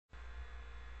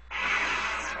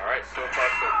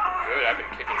I've been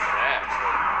kicking some ass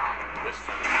this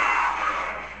time.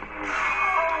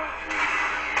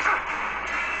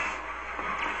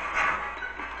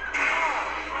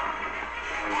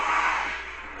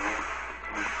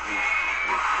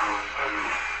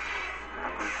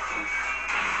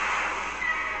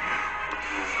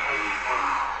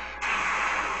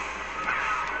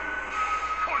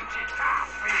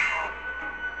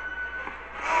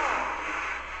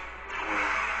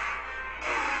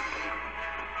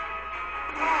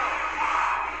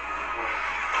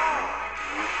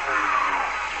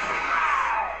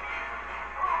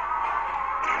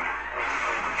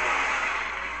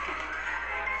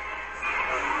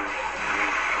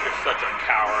 Such a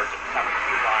coward, just having to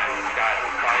rely on this guy to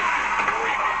fight.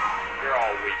 You're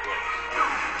all weaklings.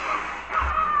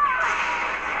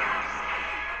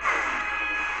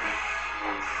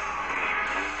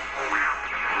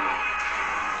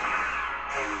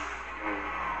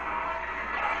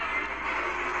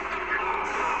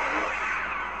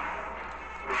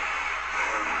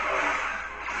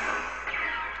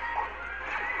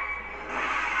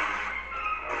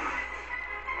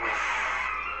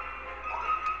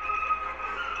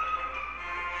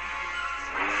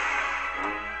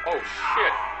 Oh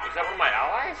shit, was that one of my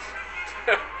allies?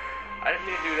 I didn't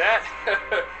mean to do that.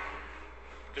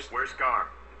 Just... Where's Gar?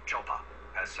 Chopper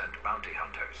has sent bounty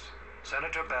hunters.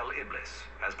 Senator Bel Iblis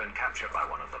has been captured by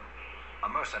one of them. A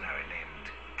mercenary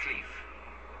named Cleef.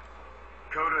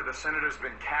 Coda, the senator's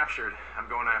been captured. I'm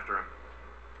going after him.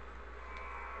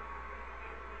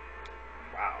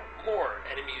 Wow, more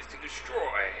enemies to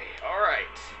destroy.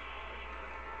 Alright.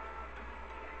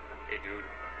 Hey dude.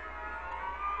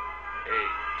 Hey,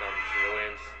 dumb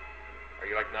civilians. Are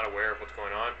you, like, not aware of what's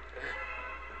going on?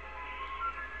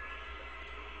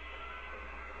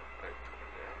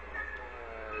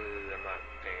 I'm not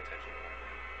paying attention to that.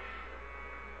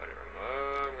 Whatever.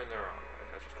 I'm in the wrong way.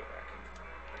 Let's just go back.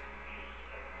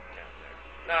 Down there.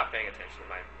 Not paying attention to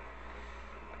my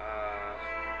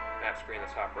map screen in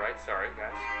the top right. Sorry,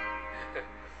 guys.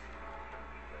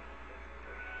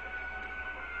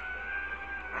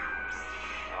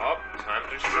 Oh, time to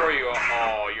destroy you.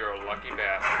 Oh, you're a lucky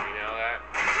bastard. You know that?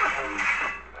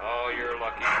 Oh, you're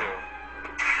lucky too.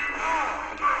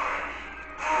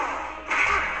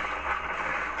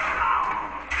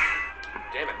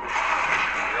 Damn it.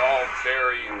 You're all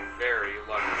very, very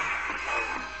lucky.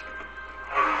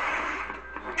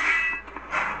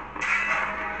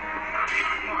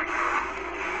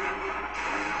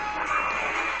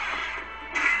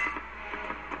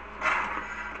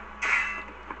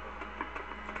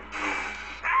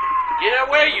 Get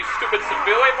away, you stupid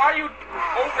civilian! Why are you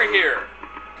over here?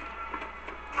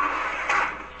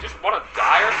 You just want to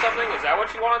die or something? Is that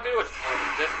what you want to do? It's a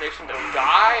destination to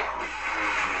die?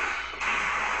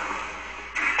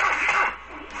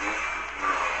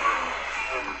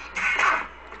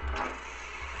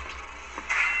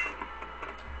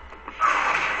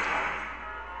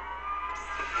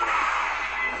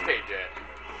 Stay dead.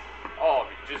 All of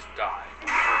you, just die.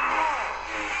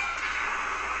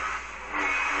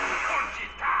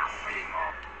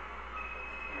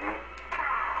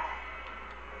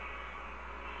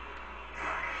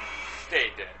 Stay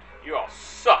dead. You all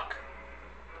suck.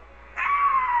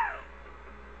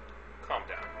 Calm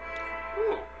down.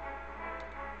 Ooh.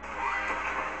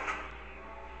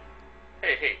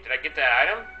 Hey, did I get that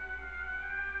item?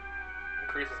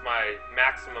 Increases my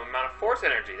maximum amount of force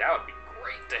energy. That would be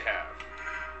great to have.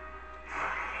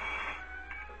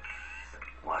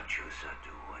 What you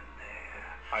doing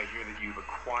there? I hear that you've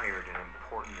acquired an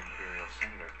important Imperial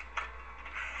senator.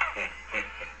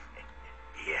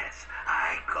 Yes,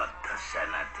 I got the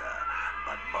senator,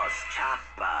 but Boss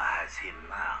Chopper has him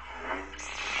now.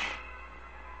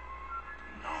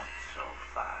 Not so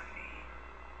funny.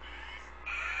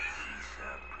 He's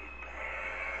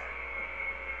prepared.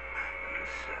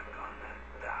 You're gonna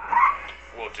die.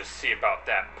 We'll just see about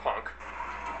that, punk.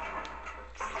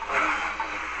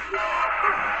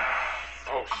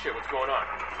 Oh shit, what's going on?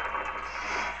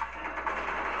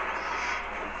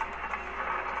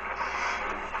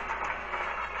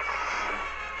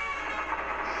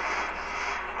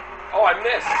 Oh, I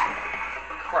missed!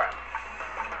 Crap.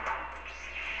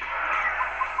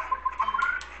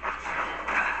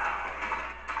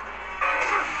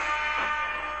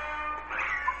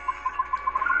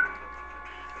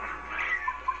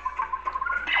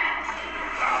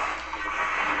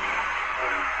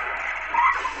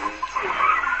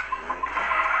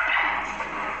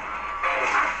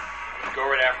 Go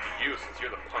right after you since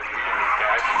you're the punk leading these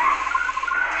guys.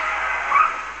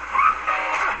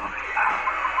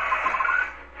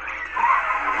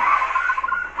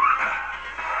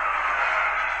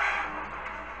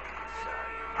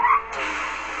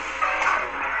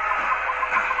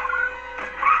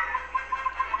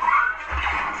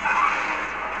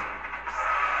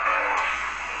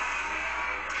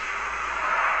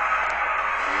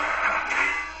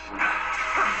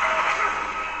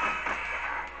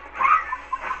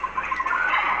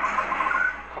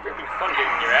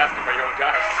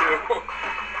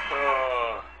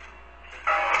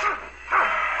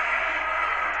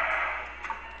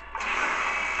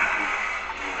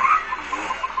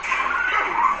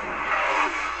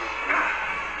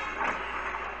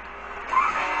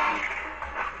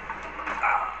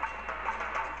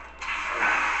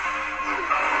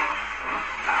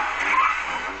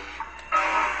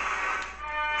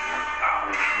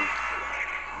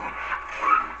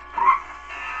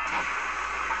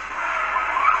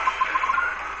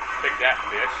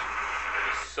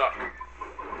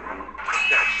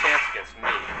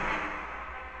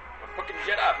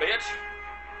 bitch!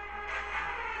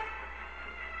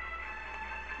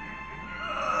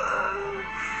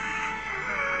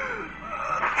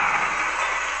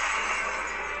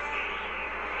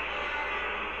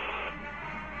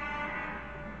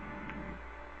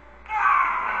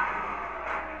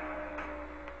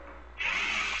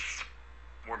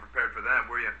 Weren't prepared for that,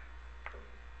 were you?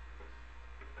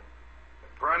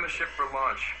 Prime the ship for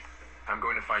launch. I'm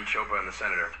going to find Chopa and the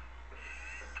Senator.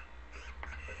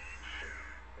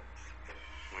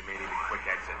 We may need a quick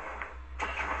exit.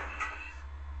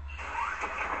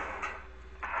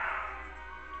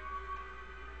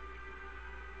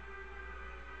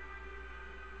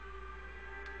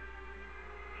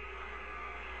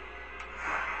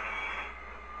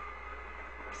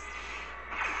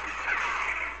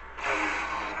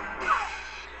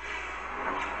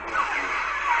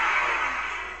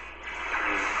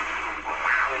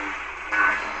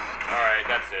 Alright,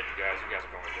 that's it, you guys. You guys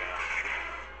are going down.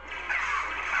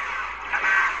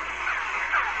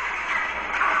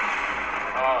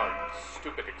 Oh,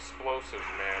 stupid explosives,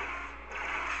 man.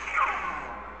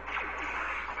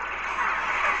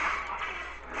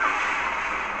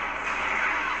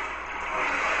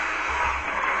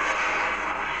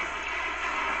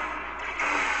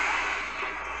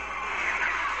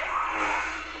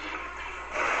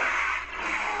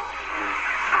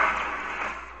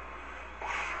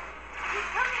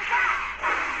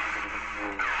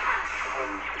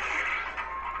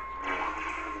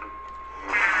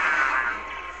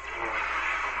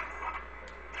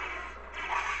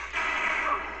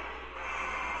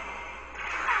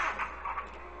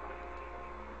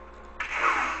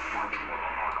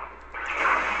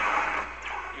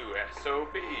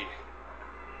 SOB.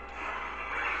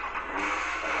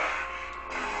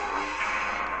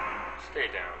 Stay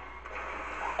down.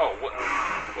 Oh,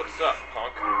 what's up,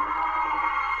 punk? Yeah,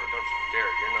 don't you dare,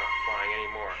 you're not flying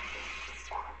anymore.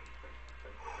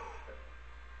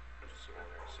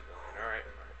 Civilian, alright.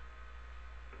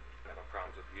 I have no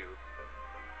problems with you.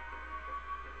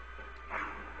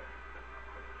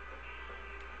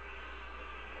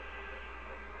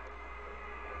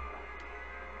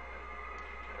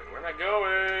 Where am I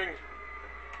going?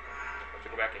 Have to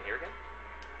go back in here again?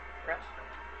 Perhaps?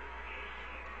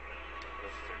 This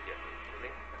is it, yeah.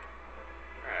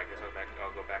 Alright, I guess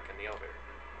I'll go back in the elevator.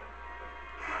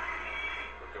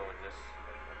 We're going this.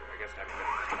 I guess I have to go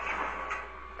this way.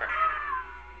 Alright.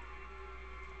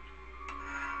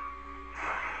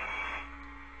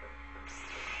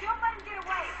 Don't let him get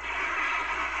away!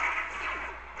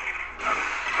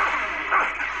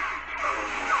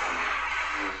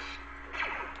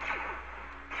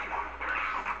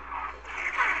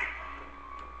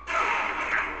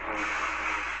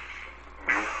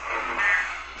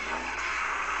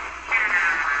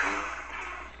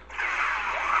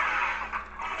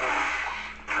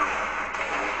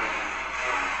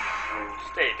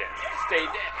 Stay down. Stay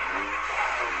down.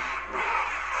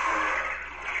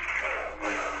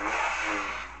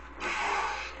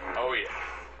 Oh yeah.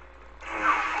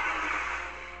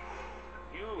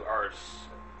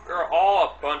 You're all a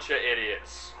bunch of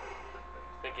idiots.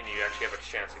 Thinking you actually have a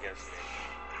chance against me.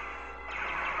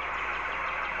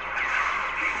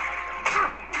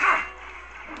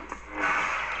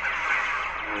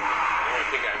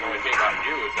 The only thing about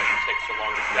you is that you take so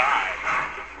long to die.